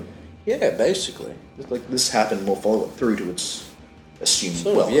happened to him. Yeah, basically. It's like this happened, we'll follow it through to its assumed,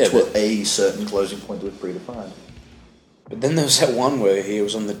 Sort of, well, yeah, to but- a certain closing point that was predefined. But then there was that one where he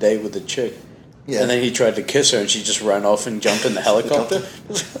was on the date with the chick. Yeah. And then he tried to kiss her and she just ran off and jumped in the helicopter.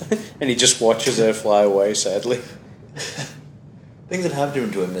 And he just watches her fly away sadly. Things that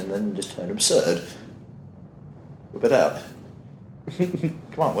happened to him and then just turned absurd. Whip it out.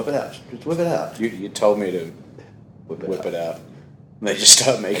 Come on, whip it out. Just whip it out. You told me to whip it out. And they just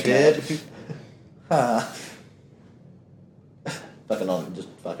start making Did? out. fucking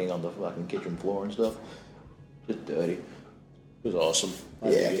on the fucking kitchen floor and stuff. Just dirty. It was awesome. I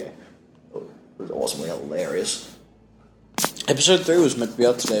Yeah, dig it. okay. It was awesomely hilarious. Episode 3 was meant to be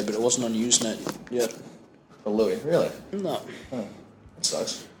out today, but it wasn't on Usenet yet. Oh, Louis, really? No. Oh, that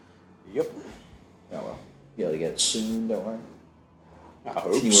sucks. Yep. Oh well. You gotta get it soon, don't worry. I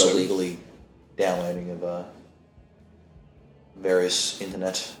hope You so. were illegally downloading of various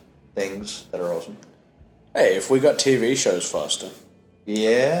internet things that are awesome. Hey, if we got TV shows faster,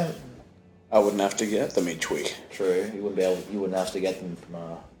 Yeah, I wouldn't have to get them each week. true. You wouldn't have to get them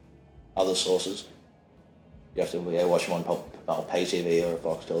from other sources. You have to watch them on pay TV or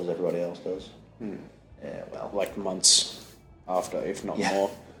Foxtel as everybody else does. Yeah, well, like months after, if not Yeah.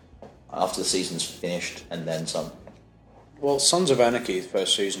 more. after the season's finished, and then some. Well, Sons of Anarchy, the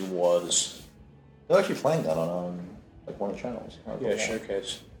first season was They're actually playing that on like one of the channels. I recall that.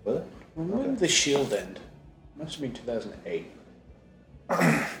 Showcase. Were they? When did the Shield end? Must have been 2008.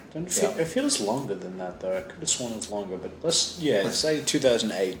 It feels longer than that though. I could have sworn it was longer, but let's say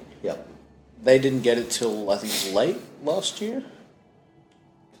 2008. Yep. They didn't get it till I think late last year.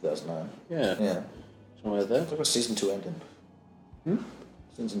 2009. Yeah, Yeah. somewhere there. Look what season 2 ended.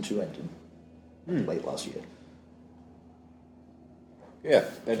 Season 2 ended. Late last year. Yeah,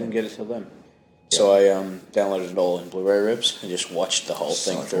 they didn't get it till then. So I downloaded it all in Blu-ray rips and just watched the whole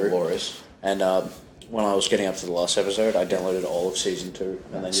thing through. Glorious. And when I was getting up to the last episode, I downloaded all of season 2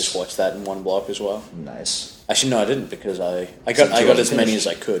 and then just watched that in one block as well. Nice. Actually, no, I didn't because I got as many as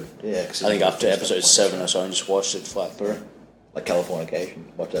I could. Yeah, I think after episode 7 or so, I just watched it flat through. Like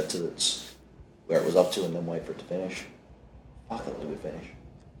Californication. Watch that till it's where it was up to and then wait for it to finish. Fuck, that was a good finish.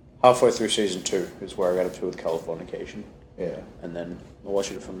 Halfway through season 2 is where I got up to with Californication, Yeah. and then I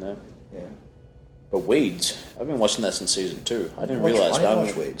watched it from there. Yeah. But Weeds, I've been watching that since season 2. I didn't realize I that.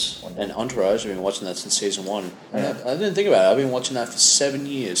 watch Weeds. And Entourage, I've been watching that since season 1. And Yeah. I didn't think about it. I've been watching that for 7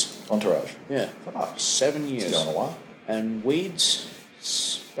 years. Entourage. Yeah, Fuck. 7 It's years. going a while. And Weeds,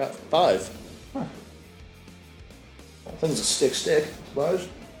 it's about 5. Huh. Some things that stick, I suppose.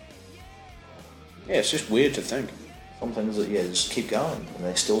 Yeah, it's just weird to think. Some things that, just keep going, and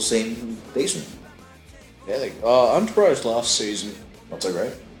they still seem decent. Yeah, Entourage last season. Not so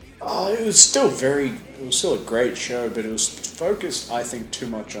great. It was still a great show, but it was focused, I think, too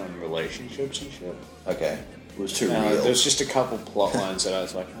much on relationships and shit. Okay. It was too real. There's just a couple plot lines that I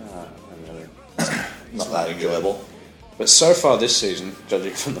was like, I really. Not that enjoyable. But so far this season,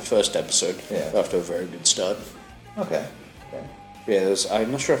 judging from the first episode, Yeah. after a very good start. Okay. Yeah,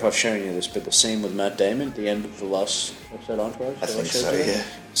 I'm not sure if I've shown you this, but the scene with Matt Damon at the end of the last episode of Entourage. I think so, you? yeah.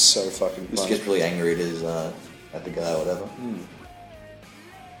 So fucking He just funny. gets really angry at the guy or whatever.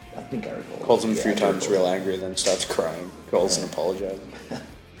 I think I recall. Calls him a Yeah, few I do times recall. real angry, then starts crying. Calls and apologizes. It'd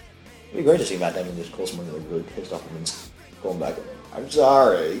be great to see Matt Damon just call someone really pissed off and then call him back. I'm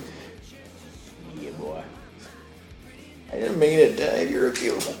sorry. Yeah, boy. I didn't mean it, Dave. You're a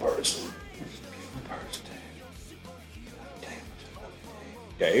beautiful person.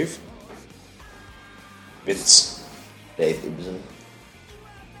 Dave? Vince. Dave Ibsen.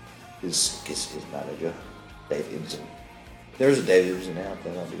 His manager. Dave Ibsen. There's a Dave Ibsen out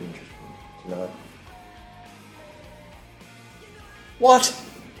there. That'd be interesting to know. What?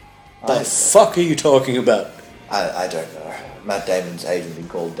 The fuck are you talking about? I don't know. Matt Damon's agent been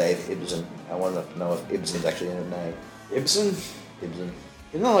called Dave Ibsen. I want to know if Ibsen's actually in his name. Ibsen? Ibsen.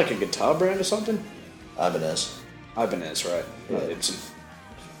 Isn't that like a guitar brand or something? Ibanez. Ibanez, right? Yeah. Ibsen.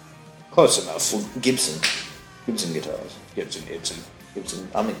 Close enough. Well, Gibson. Gibson guitars. Ibsen. Ibsen.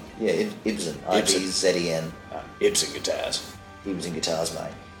 I mean, yeah, Ibsen. I-B-Z-E-N. Ibsen guitars. Ibsen guitars,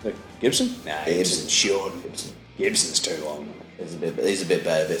 mate. Like, Gibson? Nah, Yeah, Ibsen. Short. Ibsen. Gibson's too long. He's a bit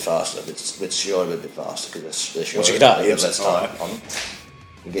better, a bit faster. A bit shorter, a bit faster because they're shorter. What's your guitar? They've got Ibsen. less time Alright. on them.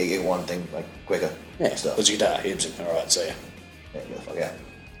 You get one thing like quicker. Yeah, Stuff. what's your guitar? Ibsen. Alright, see ya. Yeah, get the fuck out.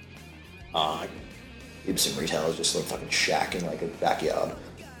 Ah, Ibsen retailers just like fucking shack in like a backyard.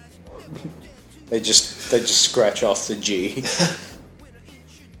 they just scratch off the G.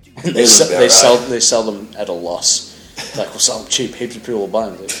 They they look about they sell them at a loss. Like, we'll sell them cheap. Heaps of people will buy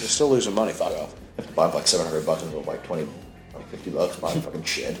them. They're still losing money. Fuck off. You have to buy them for like $700 and like 20, like $50 buy a fucking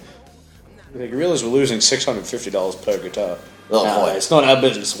shed. Like, you realize we're losing $650 per guitar. Oh, Nah, boy. it's not how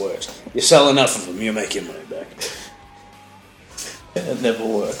business works. You sell enough of them, you make your money back. It never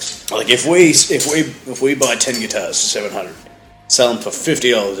works. Like, if we buy 10 guitars for $700, sell them for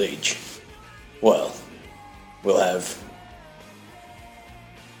 $50 each, well, we'll have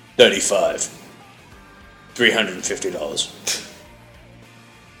 35, $350.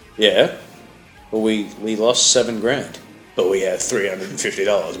 Yeah, well, we lost $7,000, but we have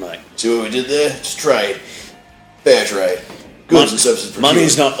 $350, mate. See what we did there? It's trade. Fair trade. Goods and services procured.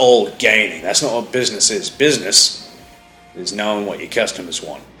 Money's not all gaining. That's not what business is. Business is knowing what your customers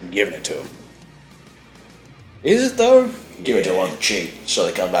want and giving it to them. Is it though? Give it to them cheap so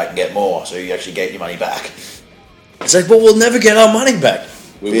they come back and get more so you actually get your money back. It's like, but we'll never get our money back.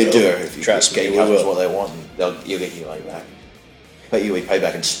 We You will. do. If you Trust get me, your we customers will. what they want, you'll get your money back. But you pay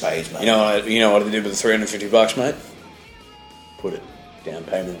back in spades, mate. You know what I did with the $350, mate? Put it down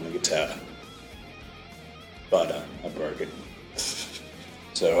payment on the guitar. But I broke it.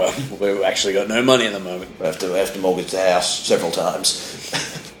 So we've actually got no money at the moment. We have to mortgage the house several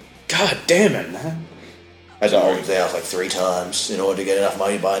times. God damn it, man. I had to mortgage the house like 3 times in order to get enough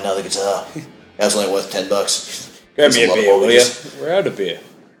money to buy another guitar. That's only worth $10. Grab me a lot of beer, will you? mortgages. We're out of beer.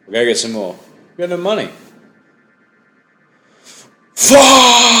 We'll go get some more. We got no money.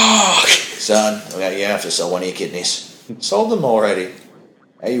 Fuck! Son, you have to sell one of your kidneys. Sold them already.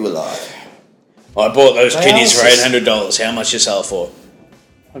 Are you alive? I bought those My kidneys for house $800. How much you sell for?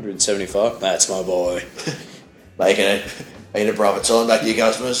 $175. That's my boy. Making a profit, selling back to your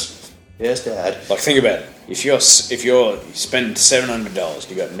customers. Yes, Dad. Like, think about it. If you spend $700,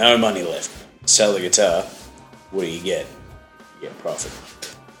 you got no money left. Sell the guitar. What do you get? You get profit.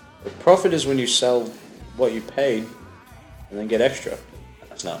 The profit is when you sell what you paid and then get extra.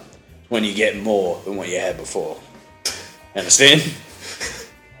 That's not. It's when you get more than what you had before. Understand?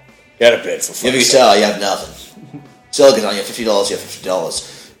 Go to bed for You have a fuck's guitar, you have nothing. Sell a guitar, you have $50, you have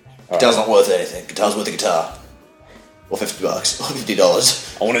 $50. Guitar's not worth anything. Guitar's worth a guitar. Or $50, or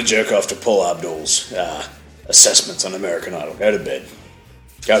 $50. I want to jerk off to Paul Abdul's assessments on American Idol. Go to bed.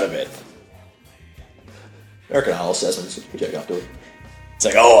 Go to bed. American Idol assessments, you check up to it. It's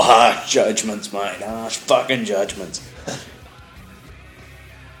like, oh, harsh judgments, mate. Harsh fucking judgments.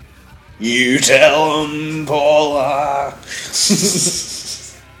 You tell them, Paula.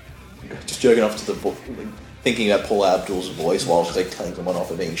 Just jerking off to the book, thinking about Paul Abdul's voice while just telling someone off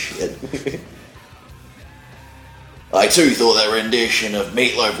for being shit. I too thought that rendition of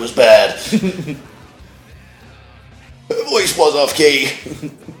Meatloaf was bad. Her voice was off key.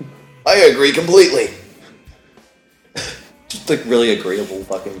 I agree completely. Just really agreeable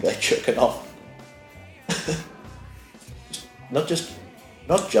fucking guy jerking off. Not just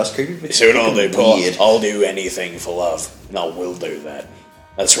creepy, but See what I'll do, Paul? weird. I'll do anything for love. And I will do that.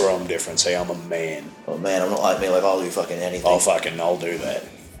 That's where I'm different. See, I'm a man. Oh man, I'm not like Meatloaf. I'll do fucking anything. I'll do that.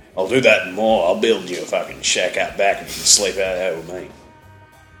 I'll do that and more. I'll build you a fucking shack out back and you can sleep out there with me.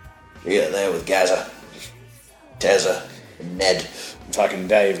 Yeah, there with Gaza, Tezza, and Ned. Fucking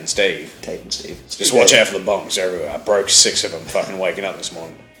Dave and Steve. Dave and Steve. Just watch out for the bongs everywhere. I broke 6 of them fucking waking up this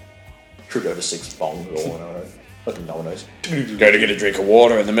morning. Tripped over 6 bongs all in a row. Fucking no one knows. Go to get a drink of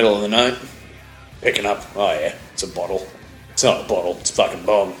water in the middle of the night. Picking up, oh yeah, it's a bottle. It's not a bottle, it's a fucking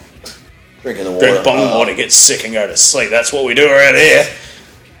bong. Drinking the water. Drink bong water, get sick and go to sleep. That's what we do around here.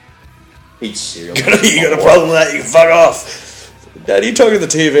 Eat cereal. You got a problem with that, you can fuck off. Dad, you talking to the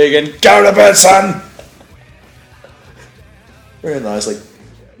TV again? Go to bed, son! Very nice,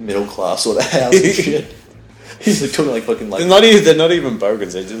 middle class sort of house and shit. He's talking fucking They're not even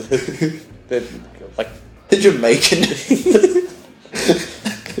bogans, they're like... They're Jamaican.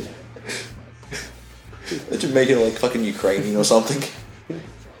 They're Jamaican fucking Ukrainian or something.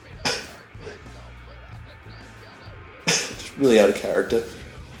 Just really out of character.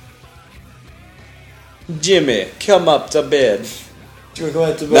 Jimmy, come up to bed. Do you want to go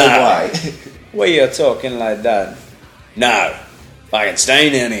out to bed? Nah. Why? Why you talking like that? No. Fucking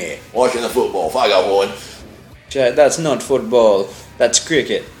staying in here. Watching the football. Fuck off, boy. Jack, that's not football. That's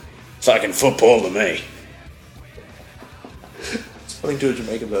cricket. Fucking football to me. Something to a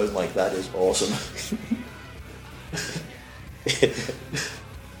Jamaican version like that is awesome.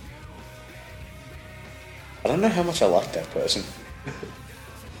 I don't know how much I like that person.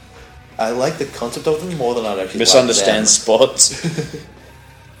 I like the concept of them more than I'd actually Misunderstand like them. spots.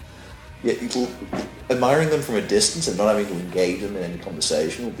 Yeah, admiring them from a distance and not having to engage them in any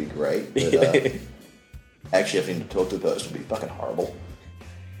conversation would be great. But actually having to talk to the person would be fucking horrible.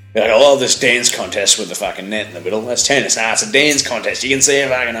 Like, I love this dance contest with the fucking net in the middle. That's tennis. Nah, it's a dance contest. You can see her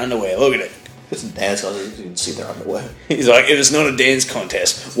fucking underwear. Look at it. It's a dance contest, you can see their underwear. He's like, if it's not a dance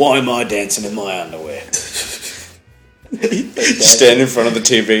contest, why am I dancing in my underwear? Stand in front of the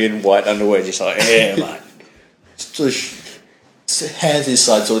TV in white underwear, just like, yeah, mate. Hands his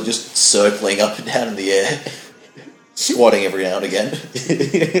side, sort of just circling up and down in the air, squatting every now and again.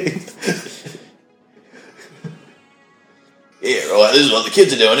 Yeah, right, this is what the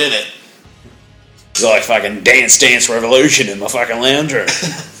kids are doing, isn't it? It's like fucking Dance Revolution in my fucking lounge room.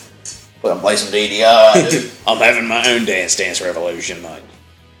 Well, I'm playing some DDR, dude. I'm having my own Dance Revolution, mate.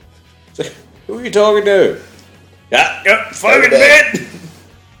 So, who are you talking to? Yeah, go fucking bed!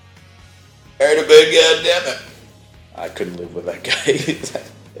 Go to bed, goddammit. I couldn't live with that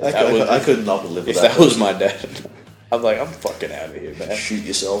guy. I could not live with if that. that was my dad, I'm like, I'm fucking out of here, man. Shoot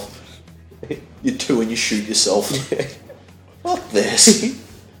yourself. You're 2 and you shoot yourself. Fuck this.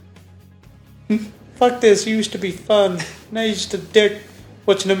 Fuck this, it used to be fun. Now you just a dick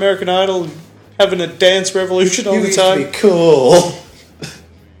watching American Idol and having a dance revolution all You the used to time. be cool.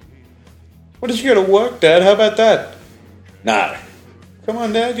 What did you go to work, Dad? How about that? No. Come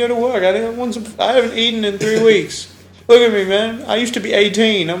on, Dad, go to work. I haven't eaten in 3 weeks. Look at me, man. I used to be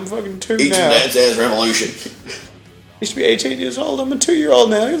 18. I'm fucking 2 Eat now. some Dance Revolution. used to be 18 years old. I'm a 2-year-old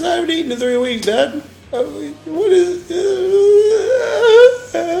now because I haven't eaten in 3 weeks, Dad. What is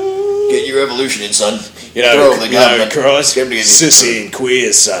Get your evolution in, son. You know, Throw the gun, Christ, get him to get sissy and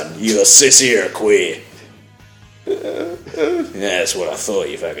queer, son. You a sissy or a queer? Yeah, that's what I thought,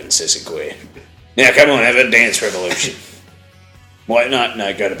 you fucking sissy queer. Now, come on, have a dance revolution. Why not?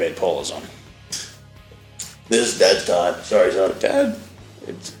 No, go to bed. Paula's on. This is Dad's time. Sorry, son. Dad,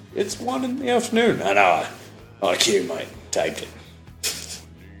 it's 1 in the afternoon. I know. IQ, mate. Taped it.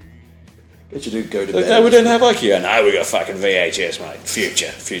 Get you to go to Look, bed. no, we didn't have IQ. No, we got fucking VHS, mate.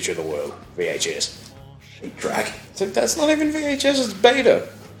 Future of the world. VHS. 8-track. So that's not even VHS, it's beta.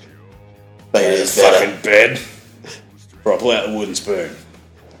 Beta's Fucking bed. Or I'll pull out a wooden spoon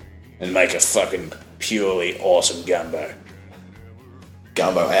and make a fucking purely awesome gumbo.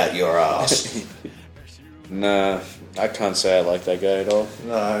 Gumbo out your ass. Nah, I can't say I like that guy at all.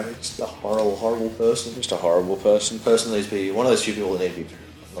 No, just a horrible, horrible person. Just a horrible person. Person needs to be one of those few people that need to be,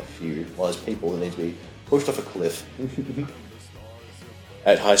 not few, one of those people that need to be pushed off a cliff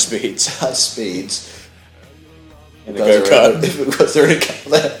At high speeds. high speeds. In a go-kart. Because they're in a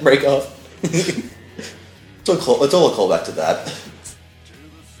car, that break off. It's all a callback to that.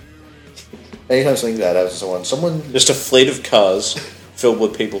 Anytime something bad happens to someone Just a fleet of cars filled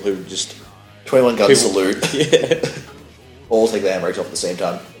with people who just... 21 gun People- salute, Yeah. all take the handbrakes off at the same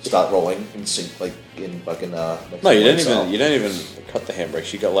time, start rolling in sync, like in fucking. No, you don't even cut the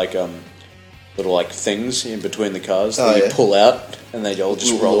handbrakes. You got like little like things in between the cars that you pull out, and they all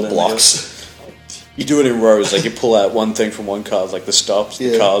just roll little in blocks. You do it in rows. Like you pull out one thing from one car, like the stops, the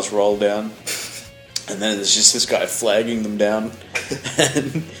Yeah. cars roll down, and then there's just this guy flagging them down,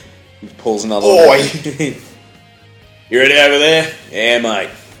 and he pulls another Oi. one. You ready over there? Yeah, mate.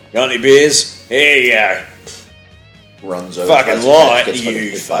 Got any beers? Here you go. Runs over. Fucking light, gets you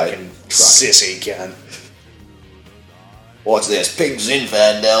hit by a fucking truck. sissy cunt. What's this? Pigs in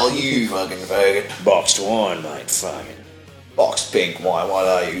Fandel, you fucking faggot. Boxed wine, mate. Fucking. Boxed pink wine, what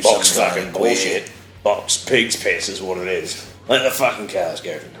are you? Boxed Some fucking kind of bullshit. Boxed pig's piss is what it is. Let the fucking cars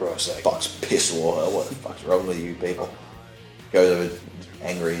go, for Christ's sake. Boxed piss water, what the fuck's wrong with you people? Goes over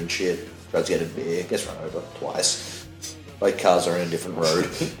angry and shit, tries to get a beer, gets run over twice. Both cars are in a different road.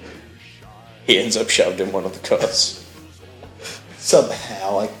 He ends up shoved in one of the cars.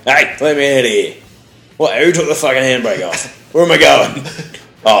 Somehow, like, Hey, let me out of here. What? Who took the fucking handbrake off? Where am I going?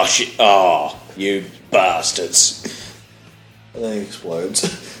 Oh, shit. Oh, you bastards. and then he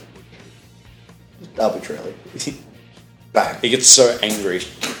explodes. Arbitrarily. Bang. He gets so angry,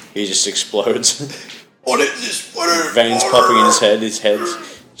 he just explodes. What is this? What is Veins popping in his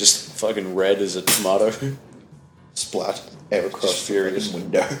head's just fucking red as a tomato. Splat. Air across Just furious. the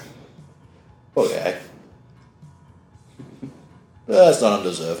window. Okay. That's not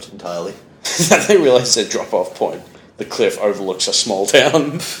undeserved entirely. They realise their drop-off point. The cliff overlooks a small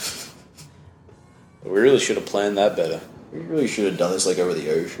town. We really should have planned that better. We really should have done this like over the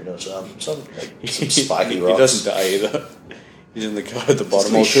ocean or some spiky He rocks. doesn't die either. He's in the car at the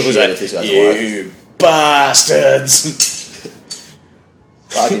bottom. Just All be shit if these guys are alive. you bastards!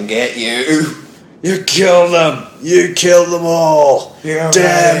 Fucking get you. You killed them! You killed them all! You're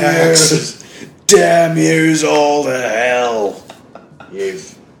Damn maniacs. yous! Damn yous all to hell! You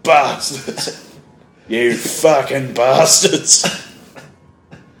bastards! You fucking bastards!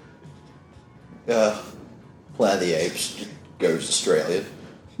 Planet of the Apes just goes Australian.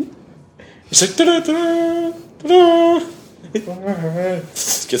 It's like da-da-da, da-da.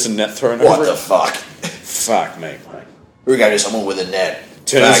 Gets a net thrown What over the it. fuck? Fuck me, mate. We're going to someone with a net.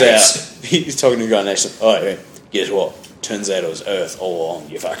 Turns Faggots. out, he's talking to a guy next to him. Oh, yeah, guess what? Turns out it was Earth all along.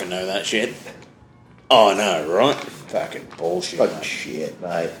 You fucking know that shit? Oh, no, right? Fucking bullshit, Fucking mate. shit,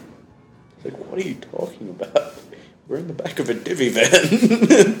 mate. It's like, what are you talking about? We're in the back of a divvy van.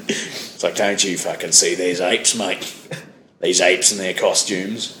 It's like, don't you fucking see these apes, mate? These apes in their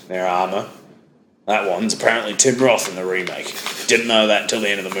costumes, their armour. That one's apparently Tim Roth in the remake. Didn't know that until the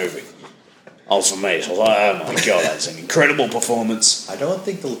end of the movie. I was amazed. I was like, oh my god, that's an incredible performance. I don't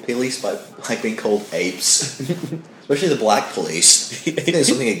think the police like being called apes. Especially the black police. I think there's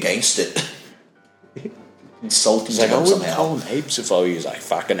something against it. Insulting It's like, I them wouldn't somehow. call them apes if I was like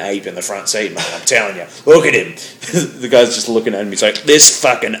fucking ape in the front seat, man. I'm telling you. Look at him. The guy's just looking at him. He's like, this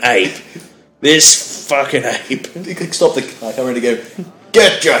fucking ape. This fucking ape. You could stop the car, come ready to go,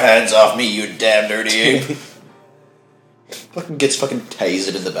 get your hands off me, you damn dirty ape. Fucking gets fucking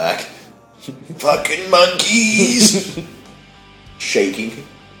tasered in the back. Fucking monkeys! Shaking.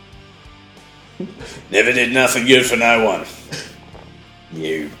 Never did nothing good for no one.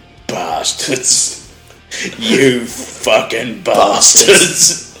 You bastards. You fucking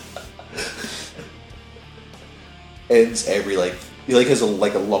bastards. ends every he has a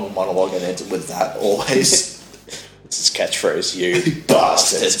long monologue and ends it with that always. It's his catchphrase, you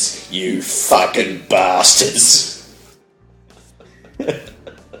bastards. You fucking bastards.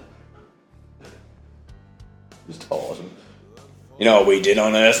 Just awesome. You know what we did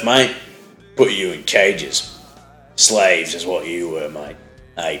on Earth, mate? Put you in cages. Slaves is what you were, mate.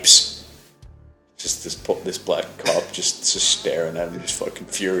 Apes. Just this black cop just staring at him, just fucking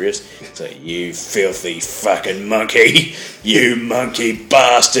furious. It's like, you filthy fucking monkey. You monkey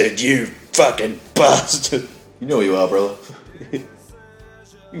bastard. You fucking bastard. You know who you are, brother.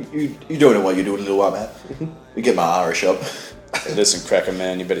 you don't know what you're doing, little white man. You get my Irish up. Hey, listen, cracker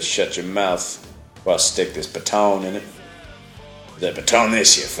man, you better shut your mouth or I'll stick this baton in it. The baton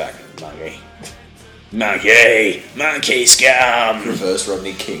this, you fucking monkey. Monkey scum. Reverse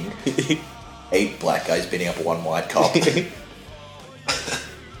Rodney King. 8 black guys beating up 1 white cop.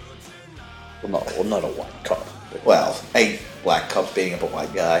 well, not a white cop. Well, 8 black cops beating up a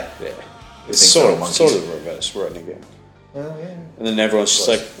white guy. Yeah. It's sort of reverse Rodney King. Oh, yeah. And then everyone's just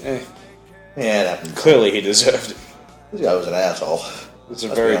like, Yeah, that happened. Clearly he deserved it. This guy was an asshole. It's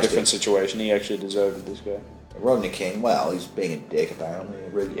a very different situation. He actually deserved it, this guy. Rodney King, well, he's being a dick apparently.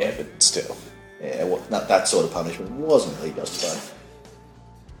 Yeah, but still. Yeah, well, that sort of punishment wasn't really justified.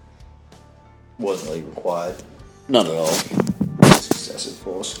 Wasn't really required. Not at all. It's excessive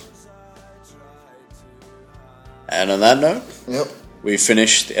force. And on that note, yep, we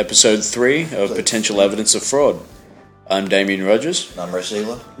finished episode 3 of Potential Evidence of Fraud. I'm Damien Rogers. And I'm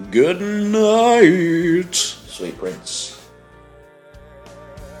Rosila. Good night. Sweet Prince.